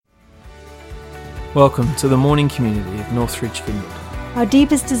Welcome to the morning community of Northridge Vineyard. Our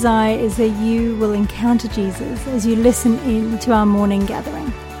deepest desire is that you will encounter Jesus as you listen in to our morning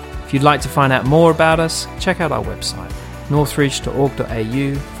gathering. If you'd like to find out more about us, check out our website,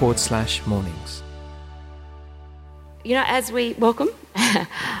 northridge.org.au/mornings. You know, as we welcome,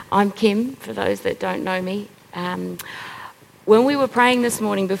 I'm Kim, for those that don't know me. When we were praying this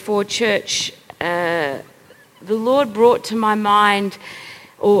morning before church, the Lord brought to my mind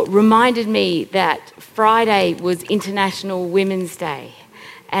or reminded me that Friday was International Women's Day.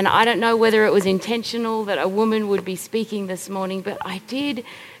 And I don't know whether it was intentional that a woman would be speaking this morning, but I did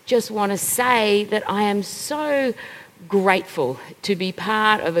just want to say that I am so grateful to be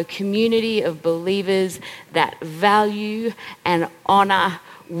part of a community of believers that value and honour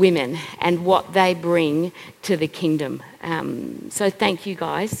women and what they bring to the kingdom. So thank you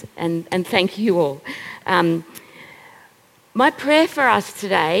guys, and thank you all. My prayer for us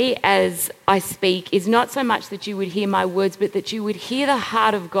today as I speak is not so much that you would hear my words, but that you would hear the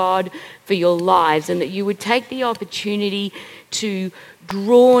heart of God for your lives, and that you would take the opportunity to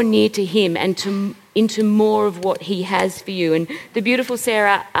draw near to Him and into more of what He has for you. And the beautiful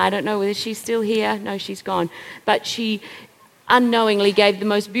Sarah, I don't know whether she's still here. No, she's gone. But she unknowingly gave the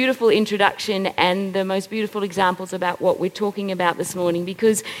most beautiful introduction and the most beautiful examples about what we're talking about this morning.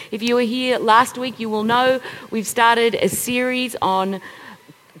 Because if you were here last week, you will know we've started a series on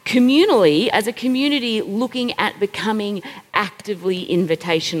communally, as a community, looking at becoming actively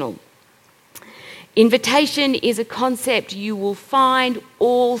invitational. Invitation is a concept you will find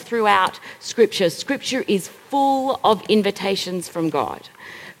all throughout Scripture. Scripture is full of invitations from God.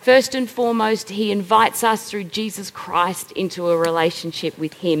 First and foremost, He invites us through Jesus Christ into a relationship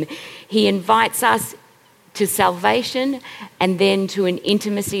with Him. He invites us to salvation and then to an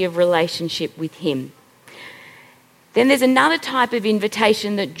intimacy of relationship with Him. Then there's another type of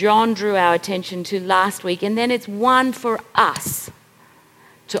invitation that John drew our attention to last week, and then it's one for us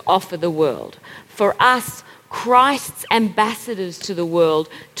to offer the world. For us, Christ's ambassadors to the world,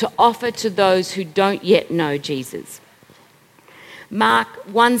 to offer to those who don't yet know Jesus. Mark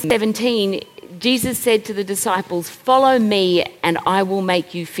 1:17, Jesus said to the disciples, "Follow me and I will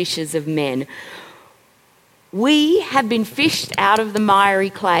make you fishers of men." We have been fished out of the miry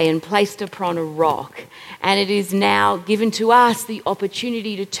clay and placed upon a rock, and it is now given to us the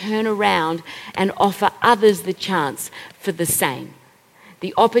opportunity to turn around and offer others the chance for the same.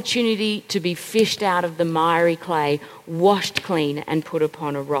 The opportunity to be fished out of the miry clay, washed clean and put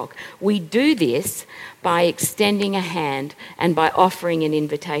upon a rock. We do this by extending a hand and by offering an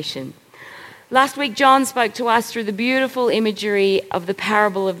invitation. Last week, John spoke to us through the beautiful imagery of the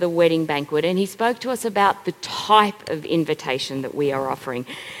parable of the wedding banquet, and he spoke to us about the type of invitation that we are offering.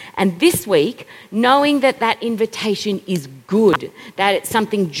 And this week, knowing that that invitation is good, that it's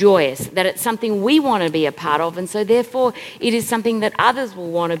something joyous, that it's something we want to be a part of, and so therefore it is something that others will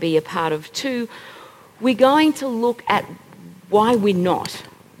want to be a part of too, we're going to look at why we're not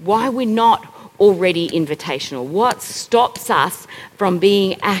already invitational. What stops us from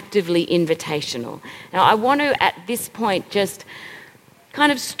being actively invitational? Now, I want to, at this point, just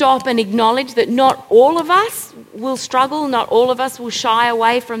kind of stop and acknowledge that not all of us will struggle, not all of us will shy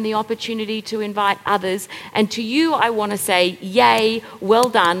away from the opportunity to invite others. And to you, I want to say, yay, well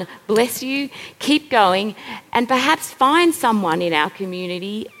done, bless you, keep going, and perhaps find someone in our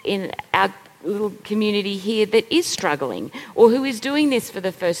community, in our little community here, that is struggling or who is doing this for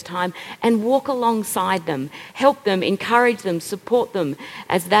the first time, and walk alongside them, help them, encourage them, support them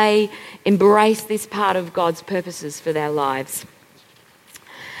as they embrace this part of God's purposes for their lives.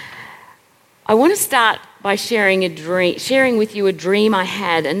 I want to start by sharing with you a dream I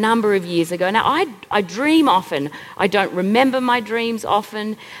had a number of years ago. Now, I dream often. I don't remember my dreams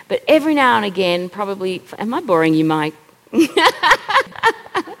often, but every now and again, probably, am I boring you, Mike?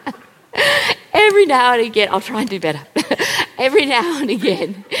 Every now and again, I'll try and do better. Every now and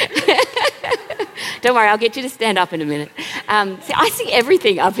again. Don't worry, I'll get you to stand up in a minute. See, I see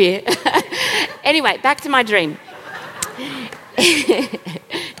everything up here. Anyway, back to my dream.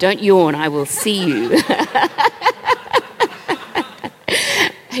 Don't yawn, I will see you.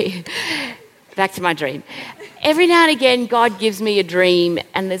 Back to my dream. Every now and again, God gives me a dream,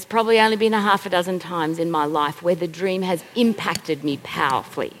 and there's probably only been a half a dozen times in my life where the dream has impacted me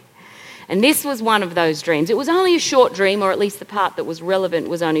powerfully. And this was one of those dreams. It was only a short dream, or at least the part that was relevant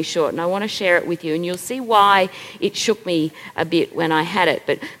was only short, and I want to share it with you, and you'll see why it shook me a bit when I had it.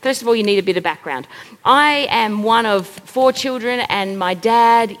 But first of all, you need a bit of background. I am one of 4 children, and my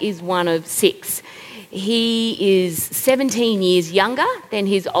dad is one of 6. he is 17 years younger than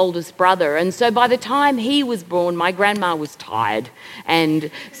his oldest brother. And so by the time he was born, my grandma was tired.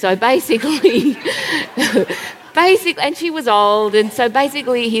 And so basically, and she was old. And so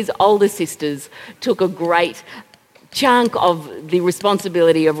basically his older sisters took a great chunk of the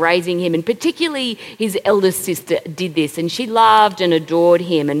responsibility of raising him, and particularly his eldest sister did this, and she loved and adored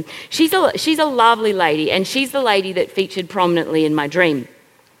him. And she's a lovely lady, and she's the lady that featured prominently in my dream.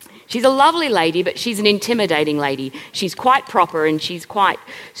 She's a lovely lady, but she's an intimidating lady. She's quite proper and she's quite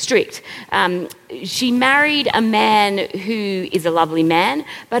strict. She married a man who is a lovely man,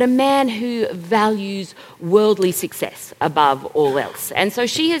 but a man who values worldly success above all else. And so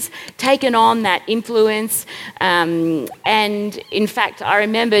she has taken on that influence. And in fact, I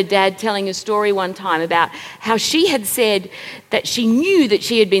remember Dad telling a story one time about how she had said that she knew that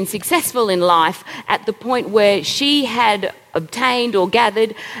she had been successful in life at the point where she had obtained or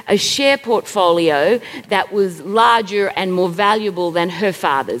gathered a share portfolio that was larger and more valuable than her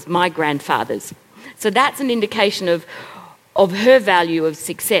father's, my grandfather's. So that's an indication of her value of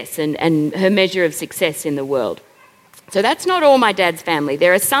success and her measure of success in the world. So that's not all my dad's family.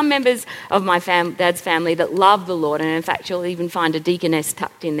 There are some members of my dad's family that love the Lord, and in fact you'll even find a deaconess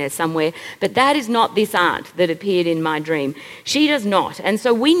tucked in there somewhere. But that is not this aunt that appeared in my dream. She does not. And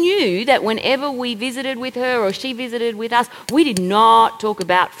so we knew that whenever we visited with her or she visited with us, we did not talk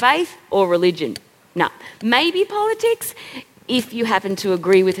about faith or religion. No. Maybe politics. If you happen to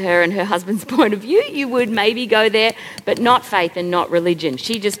agree with her and her husband's point of view, you would maybe go there, but not faith and not religion.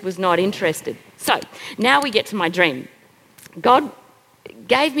 She just was not interested. So now we get to my dream. God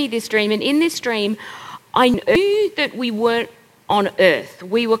gave me this dream, and in this dream, I knew that we weren't on earth.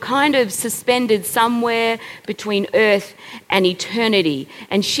 We were kind of suspended somewhere between earth and eternity.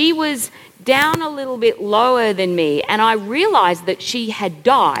 And she was down a little bit lower than me, and I realized that she had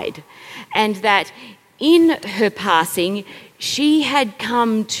died, and that in her passing, she had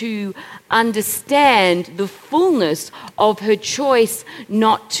come to understand the fullness of her choice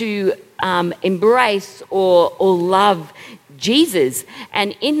not to embrace or love Jesus.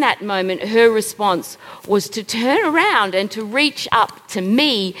 And in that moment, her response was to turn around and to reach up to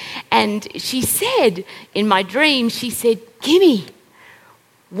me. And she said, in my dream, she said, "Kimmy,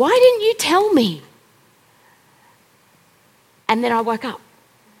 why didn't you tell me?" And then I woke up.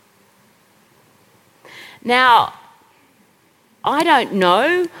 Now, I don't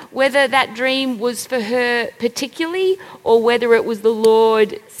know whether that dream was for her particularly or whether it was the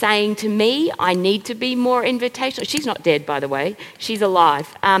Lord saying to me, I need to be more invitational. She's not dead, by the way. She's alive.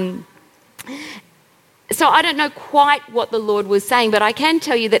 So I don't know quite what the Lord was saying, but I can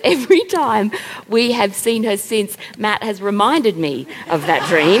tell you that every time we have seen her since, Matt has reminded me of that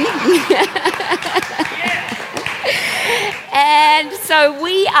dream. And so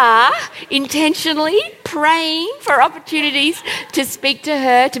we are intentionally praying for opportunities to speak to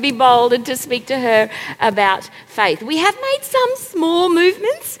her, to be bold and to speak to her about faith. We have made some small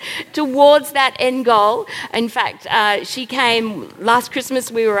movements towards that end goal. In fact, she came last Christmas.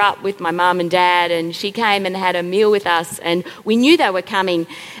 We were up with my mum and dad, and she came and had a meal with us, and we knew they were coming.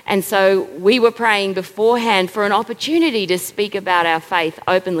 And so we were praying beforehand for an opportunity to speak about our faith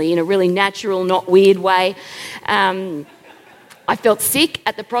openly in a really natural, not weird way. I felt sick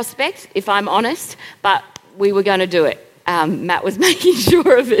at the prospect, if I'm honest, but we were going to do it. Matt was making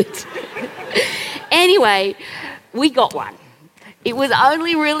sure of it. Anyway, we got one. It was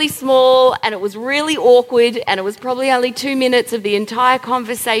only really small, and it was really awkward, and it was probably only 2 minutes of the entire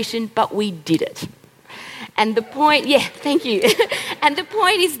conversation, but we did it. And the point, thank you. And the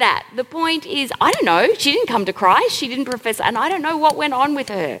point is that. The point is, I don't know, she didn't come to Christ, she didn't profess, and I don't know what went on with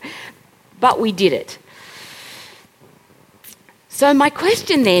her, but we did it. So my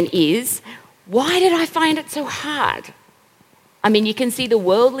question then is, why did I find it so hard? I mean, you can see the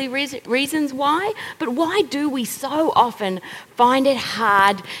worldly reasons why, but why do we so often find it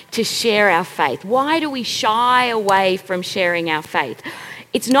hard to share our faith? Why do we shy away from sharing our faith?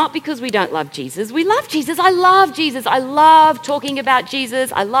 It's not because we don't love Jesus. We love Jesus. I love Jesus. I love talking about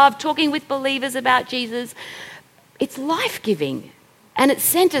Jesus. I love talking with believers about Jesus. It's life-giving, and it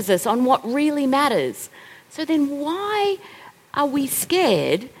centers us on what really matters. So then why are we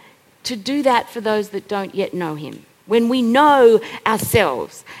scared to do that for those that don't yet know him, when we know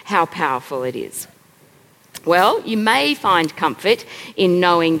ourselves how powerful it is? Well, you may find comfort in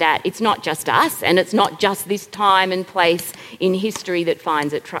knowing that it's not just us, and it's not just this time and place in history that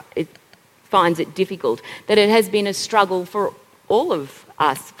finds it difficult, that it has been a struggle for all of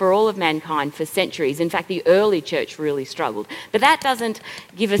us, for all of mankind, for centuries. In fact, the early church really struggled. But that doesn't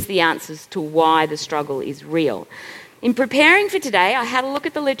give us the answers to why the struggle is real. In preparing for today, I had a look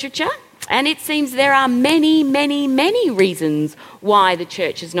at the literature, And it seems there are many, many, many reasons why the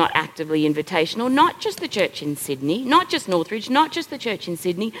church is not actively invitational. Not just the church in Sydney, not just Northridge, not just the church in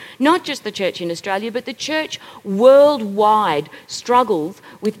Sydney, not just the church in Australia, but the church worldwide struggles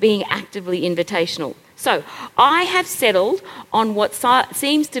with being actively invitational. So I have settled on what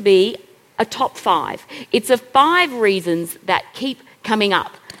seems to be a top 5. It's a 5 reasons that keep coming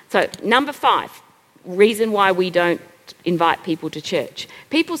up. So number 5, reason why we don't invite people to church.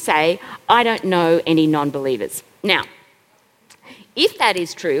 People say, I don't know any non-believers. Now, if that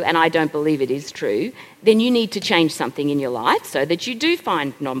is true, and I don't believe it is true, then you need to change something in your life so that you do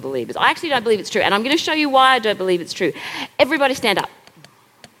find non-believers. I actually don't believe it's true, and I'm going to show you why I don't believe it's true. Everybody stand up.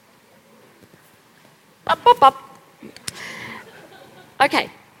 Up. Okay.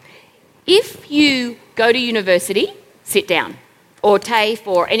 If you go to university, sit down. Or TAFE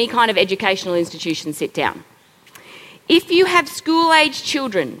or any kind of educational institution, sit down. If you have school-aged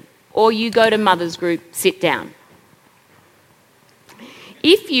children or you go to mother's group, sit down.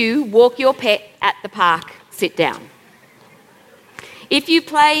 If you walk your pet at the park, sit down. If you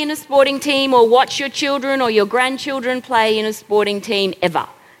play in a sporting team or watch your children or your grandchildren play in a sporting team ever,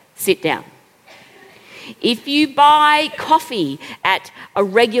 sit down. If you buy coffee at a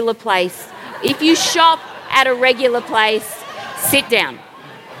regular place, if you shop at a regular place, sit down.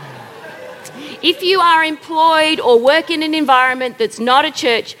 If you are employed or work in an environment that's not a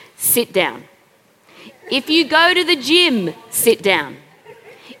church, sit down. If you go to the gym, sit down.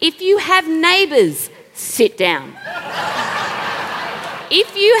 If you have neighbours, sit down.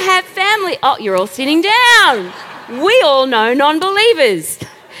 If you have family, you're all sitting down. We all know non-believers.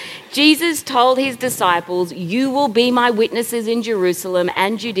 Jesus told his disciples, you will be my witnesses in Jerusalem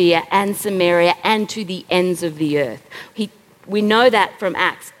and Judea and Samaria and to the ends of the earth. We know that from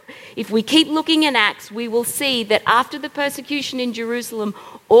Acts. If we keep looking in Acts, we will see that after the persecution in Jerusalem,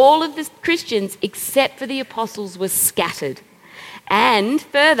 all of the Christians, except for the apostles, were scattered. And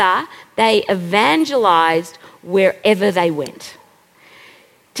further, they evangelized wherever they went.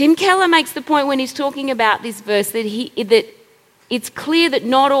 Tim Keller makes the point when he's talking about this verse that it's clear that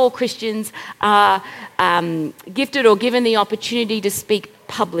not all Christians are gifted or given the opportunity to speak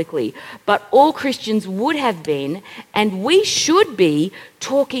publicly, but all Christians would have been, and we should be,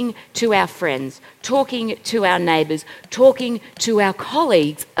 talking to our friends, talking to our neighbours, talking to our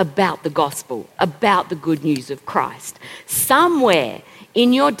colleagues about the gospel, about the good news of Christ. Somewhere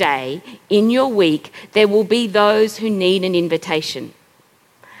in your day, in your week, there will be those who need an invitation.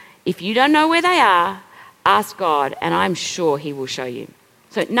 If you don't know where they are, ask God, and I'm sure he will show you.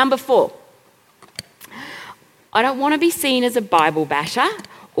 So, number 4. I don't want to be seen as a Bible basher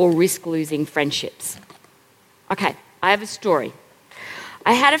or risk losing friendships. Okay, I have a story.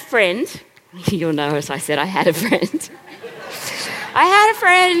 I had a friend. You'll know as I said I had a friend. I had a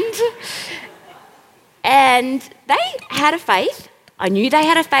friend, and they had a faith. I knew they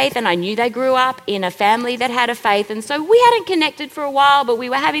had a faith, and I knew they grew up in a family that had a faith, and so we hadn't connected for a while, but we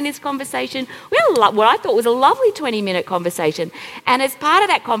were having this conversation. We had what I thought was a lovely 20-minute conversation, and as part of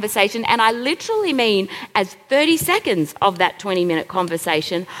that conversation, and I literally mean as 30 seconds of that 20-minute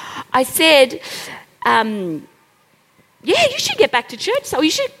conversation, I said, yeah, you should get back to church, so you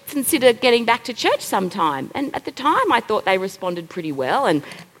should consider getting back to church sometime. And at the time, I thought they responded pretty well, and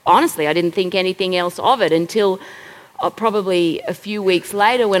honestly, I didn't think anything else of it until probably a few weeks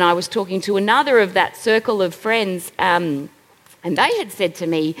later when I was talking to another of that circle of friends, and they had said to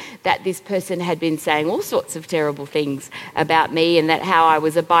me that this person had been saying all sorts of terrible things about me, and that how I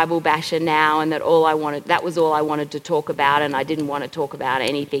was a Bible basher now, and that that was all I wanted to talk about, and I didn't want to talk about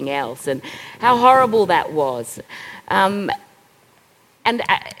anything else, and how horrible that was. And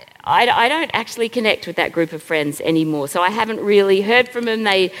I don't actually connect with that group of friends anymore, so I haven't really heard from them.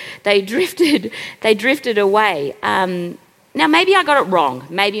 They drifted away. Now, maybe I got it wrong.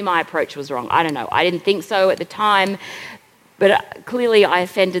 Maybe my approach was wrong. I don't know. I didn't think so at the time, but clearly I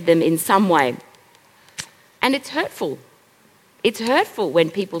offended them in some way. And it's hurtful. It's hurtful when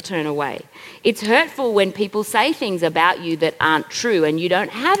people turn away. It's hurtful when people say things about you that aren't true and you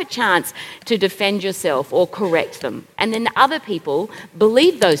don't have a chance to defend yourself or correct them. And then other people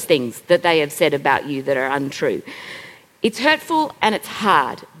believe those things that they have said about you that are untrue. It's hurtful and it's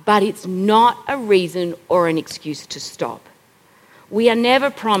hard, but it's not a reason or an excuse to stop. We are never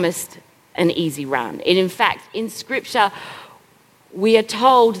promised an easy run. And in fact, in Scripture, we are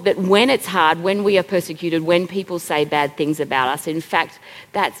told that when it's hard, when we are persecuted, when people say bad things about us, in fact,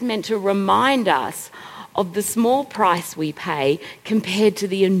 that's meant to remind us of the small price we pay compared to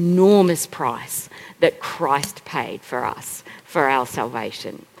the enormous price that Christ paid for us, for our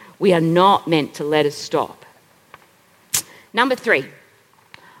salvation. We are not meant to let us stop. Number 3,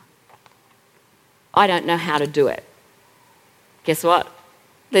 I don't know how to do it. Guess what?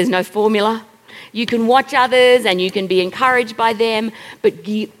 There's no formula. You can watch others and you can be encouraged by them, but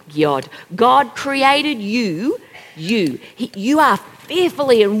God created you. You are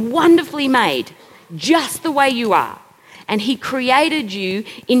fearfully and wonderfully made, just the way you are. And he created you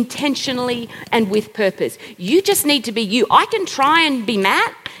intentionally and with purpose. You just need to be you. I can try and be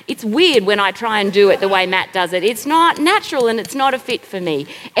Matt. It's weird when I try and do it the way Matt does it. It's not natural and it's not a fit for me.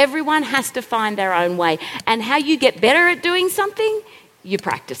 Everyone has to find their own way. And how you get better at doing something, you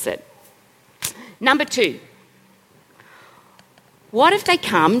practice it. Number 2, what if they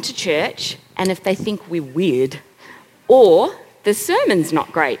come to church and if they think we're weird or the sermon's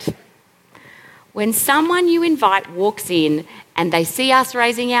not great? When someone you invite walks in and they see us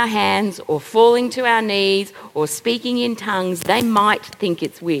raising our hands or falling to our knees or speaking in tongues, they might think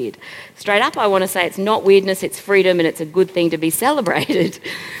it's weird. Straight up, I want to say it's not weirdness, it's freedom, and it's a good thing to be celebrated.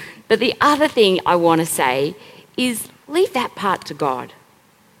 But the other thing I want to say is leave that part to God.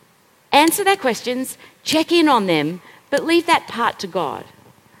 Answer their questions, check in on them, but leave that part to God.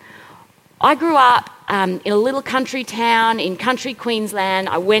 I grew up in a little country town in country Queensland.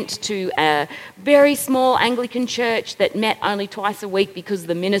 I went to a very small Anglican church that met only twice a week because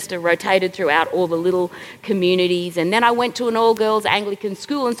the minister rotated throughout all the little communities. And then I went to an all-girls Anglican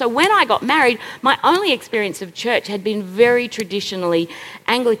school. And so when I got married, my only experience of church had been very traditionally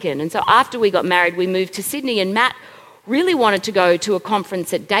Anglican. And so after we got married, we moved to Sydney, and Matt really wanted to go to a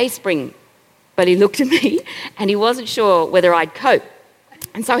conference at Dayspring. But he looked at me and he wasn't sure whether I'd cope.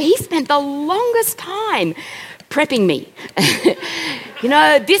 And so he spent the longest time prepping me.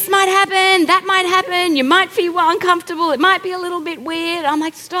 This might happen, that might happen, you might feel uncomfortable, it might be a little bit weird. I'm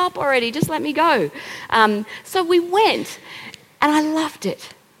like, stop already, just let me go. So we went, and I loved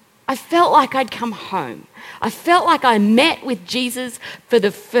it. I felt like I'd come home. I felt like I met with Jesus for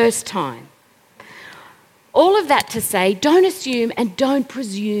the first time. All of that to say, don't assume and don't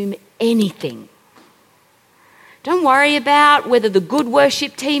presume anything. Don't worry about whether the good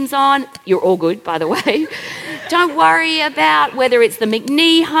worship team's on. You're all good, by the way. Don't worry about whether it's the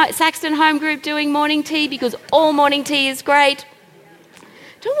McNee Saxton home group doing morning tea, because all morning tea is great.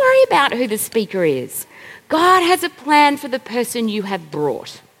 Don't worry about who the speaker is. God has a plan for the person you have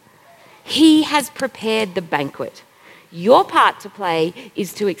brought. He has prepared the banquet. Your part to play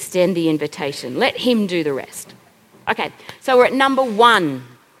is to extend the invitation. Let him do the rest. Okay, so we're at number 1.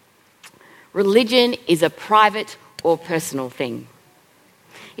 Religion is a private or personal thing.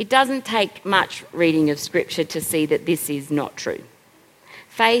 It doesn't take much reading of Scripture to see that this is not true.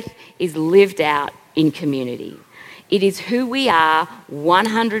 Faith is lived out in community. It is who we are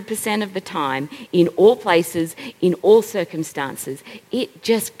 100% of the time, in all places, in all circumstances. It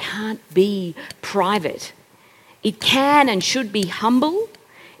just can't be private. It can and should be humble.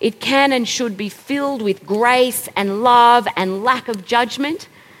 It can and should be filled with grace and love and lack of judgment.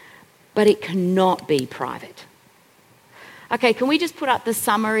 But it cannot be private. Okay, can we just put up the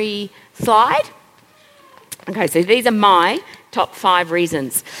summary slide? Okay, so these are my top 5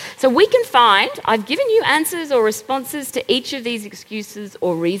 reasons. So we can find, I've given you answers or responses to each of these excuses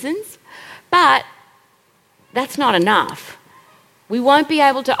or reasons, but that's not enough. We won't be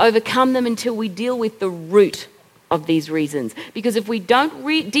able to overcome them until we deal with the root of these reasons. Because if we don't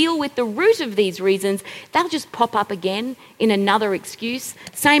deal with the root of these reasons, they'll just pop up again in another excuse.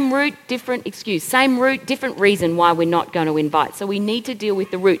 Same root, different excuse. Same root, different reason why we're not going to invite. So we need to deal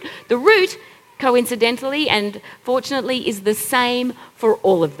with the root. The root, coincidentally and fortunately, is the same for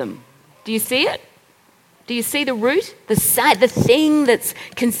all of them. Do you see it? Do you see the root? The thing that's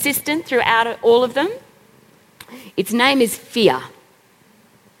consistent throughout all of them? Its name is fear.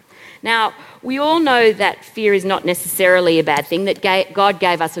 Now, we all know that fear is not necessarily a bad thing, that God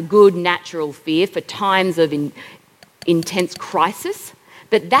gave us a good natural fear for times of intense crisis,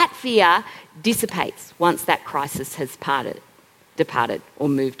 but that fear dissipates once that crisis has departed or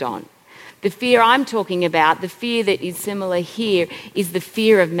moved on. The fear I'm talking about, the fear that is similar here, is the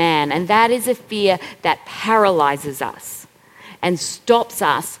fear of man, and that is a fear that paralyzes us and stops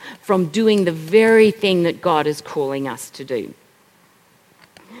us from doing the very thing that God is calling us to do.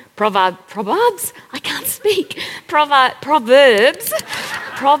 Proverbs,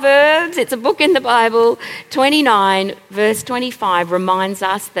 it's a book in the Bible, 29 verse 25 reminds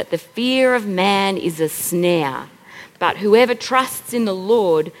us that the fear of man is a snare, but whoever trusts in the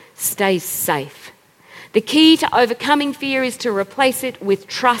Lord stays safe. The key to overcoming fear is to replace it with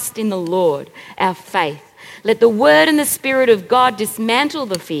trust in the Lord, our faith. Let the word and the Spirit of God dismantle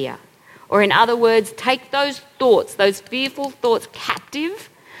the fear, or in other words, take those thoughts, those fearful thoughts captive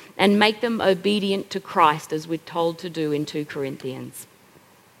and make them obedient to Christ, as we're told to do in 2 Corinthians.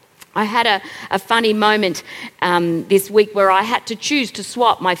 I had a funny moment this week where I had to choose to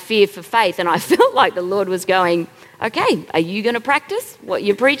swap my fear for faith, and I felt like the Lord was going, okay, are you going to practice what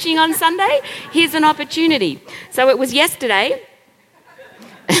you're preaching on Sunday? Here's an opportunity. So it was yesterday.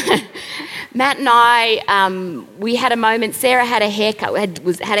 Matt and I, we had a moment. Sarah had a haircut,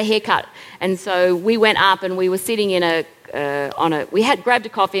 had a haircut, and so we went up and we were sitting in we had grabbed a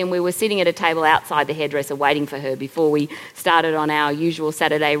coffee and we were sitting at a table outside the hairdresser waiting for her before we started on our usual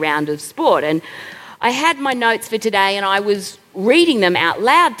Saturday round of sport. And I had my notes for today and I was reading them out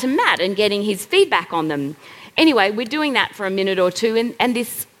loud to Matt and getting his feedback on them. Anyway, we're doing that for a minute or two, and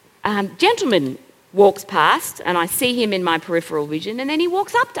this gentleman walks past, and I see him in my peripheral vision, and then he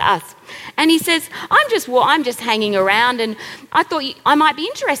walks up to us, and he says, I'm just hanging around, and I thought I might be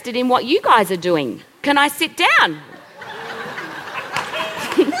interested in what you guys are doing. Can I sit down?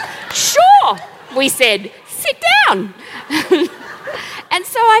 Sure, we said, sit down. And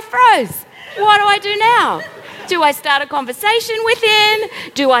so I froze. What do I do now? Do I start a conversation with him?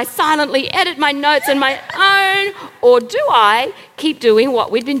 Do I silently edit my notes on my own? Or do I keep doing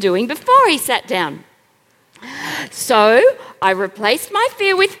what we'd been doing before he sat down? So I replaced my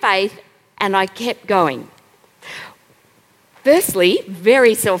fear with faith and I kept going. Firstly,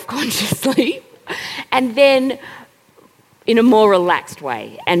 very self-consciously, and then in a more relaxed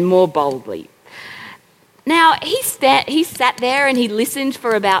way and more boldly. Now, he sat there and he listened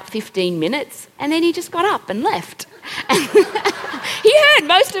for about 15 minutes and then he just got up and left. He heard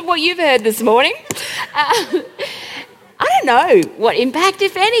most of what you've heard this morning. I don't know what impact,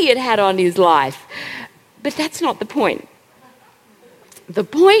 if any, it had on his life, but that's not the point. The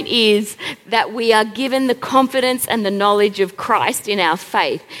point is that we are given the confidence and the knowledge of Christ in our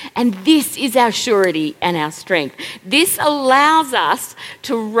faith, and this is our surety and our strength. This allows us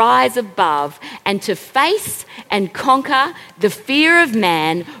to rise above and to face and conquer the fear of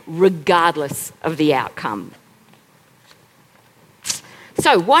man regardless of the outcome.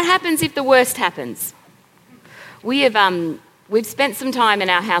 So what happens if the worst happens? We've spent some time in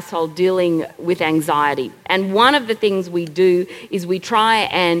our household dealing with anxiety. And one of the things we do is we try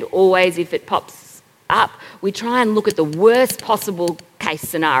and always, if it pops up, we try and look at the worst possible case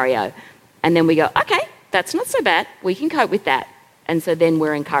scenario. And then we go, okay, that's not so bad. We can cope with that. And so then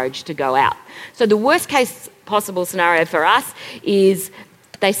we're encouraged to go out. So the worst case possible scenario for us is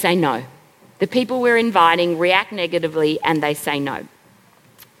they say no. The people we're inviting react negatively and they say no.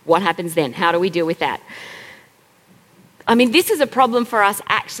 What happens then? How do we deal with that? I mean, this is a problem for us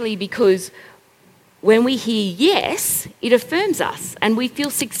actually because when we hear yes, it affirms us and we feel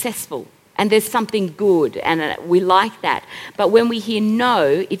successful and there's something good and we like that. But when we hear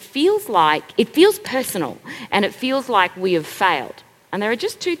no, it feels personal and it feels like we have failed. And there are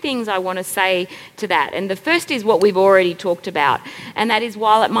just two things I want to say to that. And the first is what we've already talked about, and that is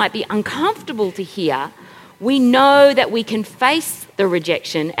while it might be uncomfortable to hear, we know that we can face the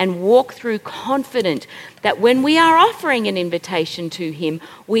rejection and walk through confident that when we are offering an invitation to him,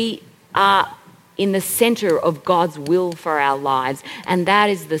 we are in the centre of God's will for our lives, and that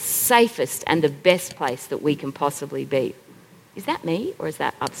is the safest and the best place that we can possibly be. Is that me or is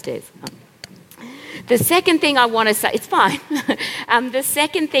that upstairs? The second thing I want to say, it's fine. The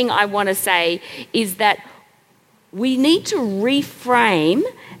second thing I want to say is that we need to reframe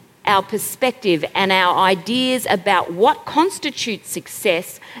our perspective and our ideas about what constitutes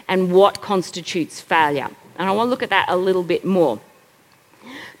success and what constitutes failure. And I want to look at that a little bit more.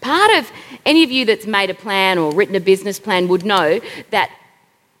 Part of any of you that's made a plan or written a business plan would know that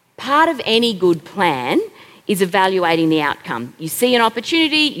part of any good plan is evaluating the outcome. You see an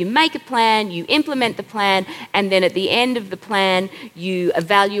opportunity, you make a plan, you implement the plan, and then at the end of the plan, you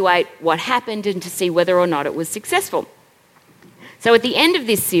evaluate what happened and to see whether or not it was successful. So at the end of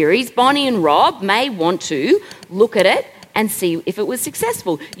this series, Bonnie and Rob may want to look at it and see if it was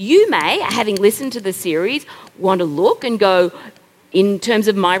successful. You may, having listened to the series, want to look and go, in terms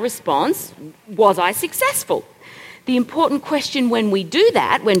of my response, was I successful? The important question when we do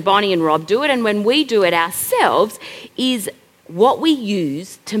that, when Bonnie and Rob do it, and when we do it ourselves, is what we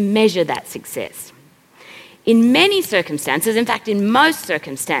use to measure that success. In many circumstances, in fact, in most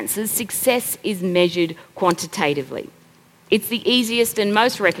circumstances, success is measured quantitatively. It's the easiest and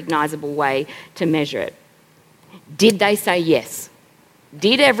most recognisable way to measure it. Did they say yes?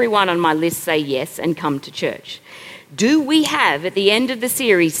 Did everyone on my list say yes and come to church? Do we have, at the end of the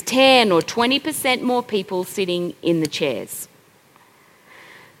series, 10 or 20% more people sitting in the chairs?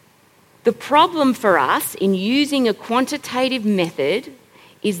 The problem for us in using a quantitative method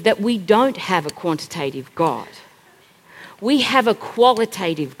is that we don't have a quantitative God. We have a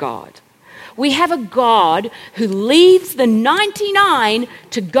qualitative God. We have a God who leaves the 99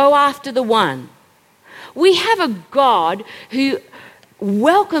 to go after the one. We have a God who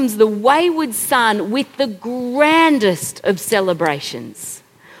welcomes the wayward son with the grandest of celebrations.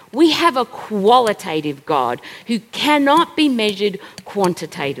 We have a qualitative God who cannot be measured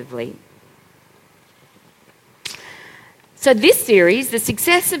quantitatively. So this series, the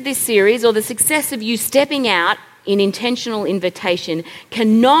success of this series, or the success of you stepping out in intentional invitation,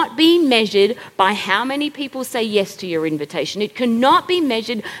 cannot be measured by how many people say yes to your invitation. It cannot be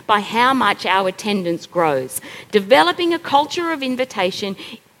measured by how much our attendance grows. Developing a culture of invitation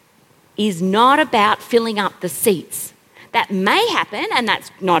is not about filling up the seats. That may happen, and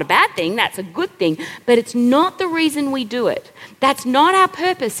that's not a bad thing, that's a good thing, but it's not the reason we do it. That's not our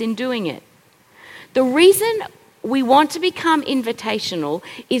purpose in doing it. The reason we want to become invitational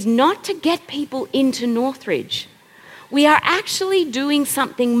is not to get people into Northridge. We are actually doing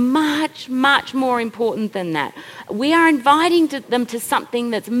something much, much more important than that. We are inviting them to something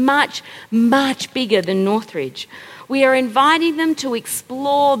that's much, much bigger than Northridge. We are inviting them to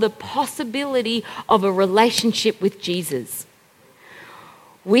explore the possibility of a relationship with Jesus.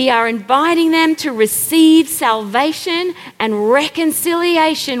 We are inviting them to receive salvation and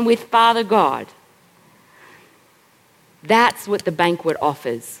reconciliation with Father God. That's what the banquet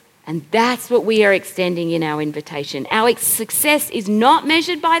offers. And that's what we are extending in our invitation. Our success is not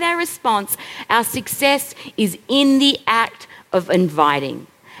measured by their response. Our success is in the act of inviting.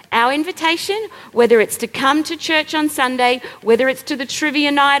 Our invitation, whether it's to come to church on Sunday, whether it's to the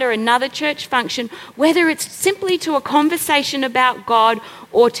trivia night or another church function, whether it's simply to a conversation about God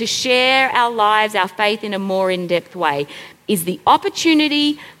or to share our lives, our faith in a more in-depth way, is the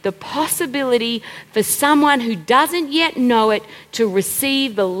opportunity, the possibility for someone who doesn't yet know it to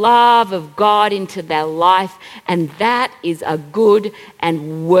receive the love of God into their life, and that is a good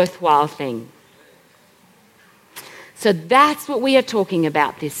and worthwhile thing. So that's what we are talking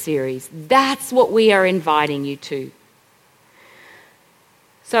about this series. That's what we are inviting you to.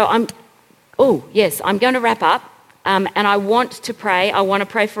 So I'm going to wrap up. And I want to pray. I want to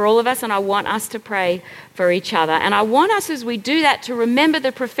pray for all of us, and I want us to pray for each other. And I want us, as we do that, to remember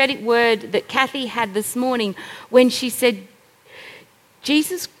the prophetic word that Kathy had this morning when she said,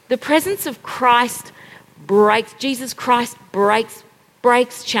 the presence of Christ breaks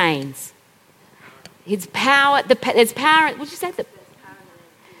chains. His power, there's power, what did you say?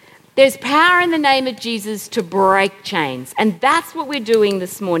 There's power in the name of Jesus to break chains. And that's what we're doing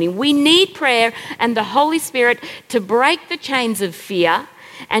this morning. We need prayer and the Holy Spirit to break the chains of fear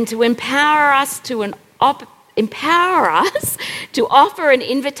and to empower us to offer an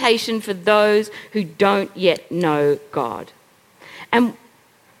invitation for those who don't yet know God. And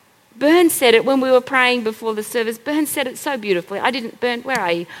Bern said it when we were praying before the service. Bern said it so beautifully. Bern, where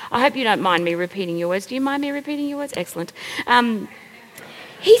are you? I hope you don't mind me repeating your words. Do you mind me repeating your words? Excellent.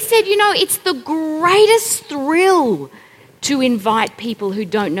 He said, it's the greatest thrill to invite people who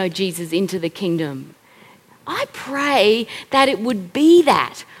don't know Jesus into the kingdom. I pray that it would be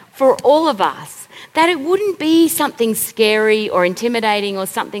that for all of us, that it wouldn't be something scary or intimidating or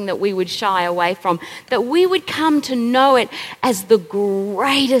something that we would shy away from, that we would come to know it as the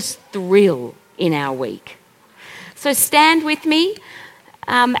greatest thrill in our week. So stand with me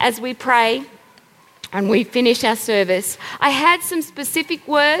as we pray and we finish our service. I had some specific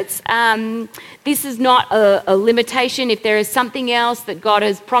words. This is not a limitation. If there is something else that God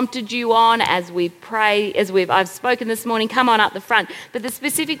has prompted you on as we pray, I've spoken this morning, come on up the front. But the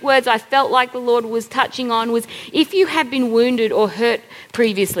specific words I felt like the Lord was touching on was, if you have been wounded or hurt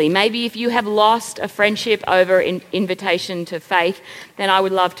previously, maybe if you have lost a friendship over invitation to faith, then I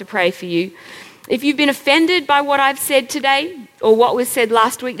would love to pray for you. If you've been offended by what I've said today or what was said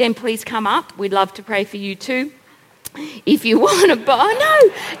last week, then please come up. We'd love to pray for you too. If you want to,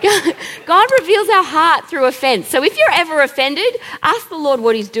 God reveals our heart through offense. So if you're ever offended, ask the Lord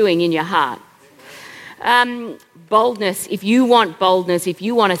what he's doing in your heart. Boldness, if you want boldness, if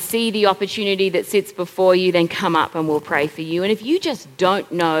you want to see the opportunity that sits before you, then come up and we'll pray for you. And if you just don't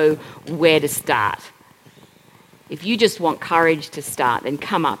know where to start, if you just want courage to start, then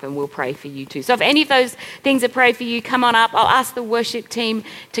come up and we'll pray for you too. So if any of those things are prayed for you, come on up. I'll ask the worship team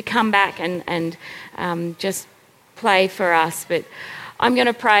to come back and just play for us. But I'm going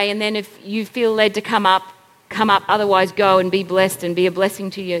to pray, and then if you feel led to come up. Otherwise, go and be blessed and be a blessing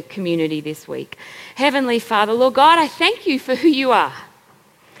to your community this week. Heavenly Father, Lord God, I thank you for who you are.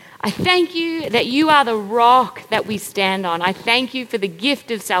 I thank you that you are the rock that we stand on. I thank you for the gift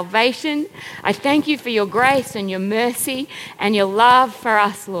of salvation. I thank you for your grace and your mercy and your love for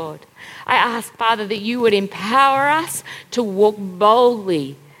us, Lord. I ask, Father, that you would empower us to walk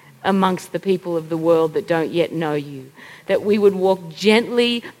boldly amongst the people of the world that don't yet know you. That we would walk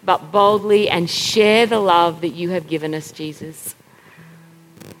gently but boldly and share the love that you have given us, Jesus.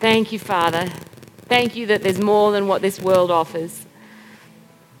 Thank you, Father. Thank you that there's more than what this world offers.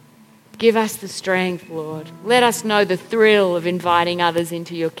 Give us the strength, Lord. Let us know the thrill of inviting others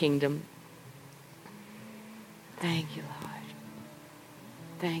into your kingdom. Thank you, Lord.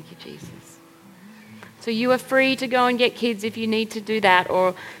 Thank you, Jesus. So you are free to go and get kids if you need to do that,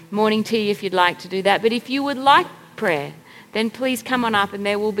 or morning tea if you'd like to do that. But if you would like prayer, then please come on up and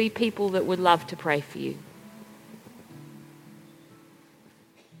there will be people that would love to pray for you.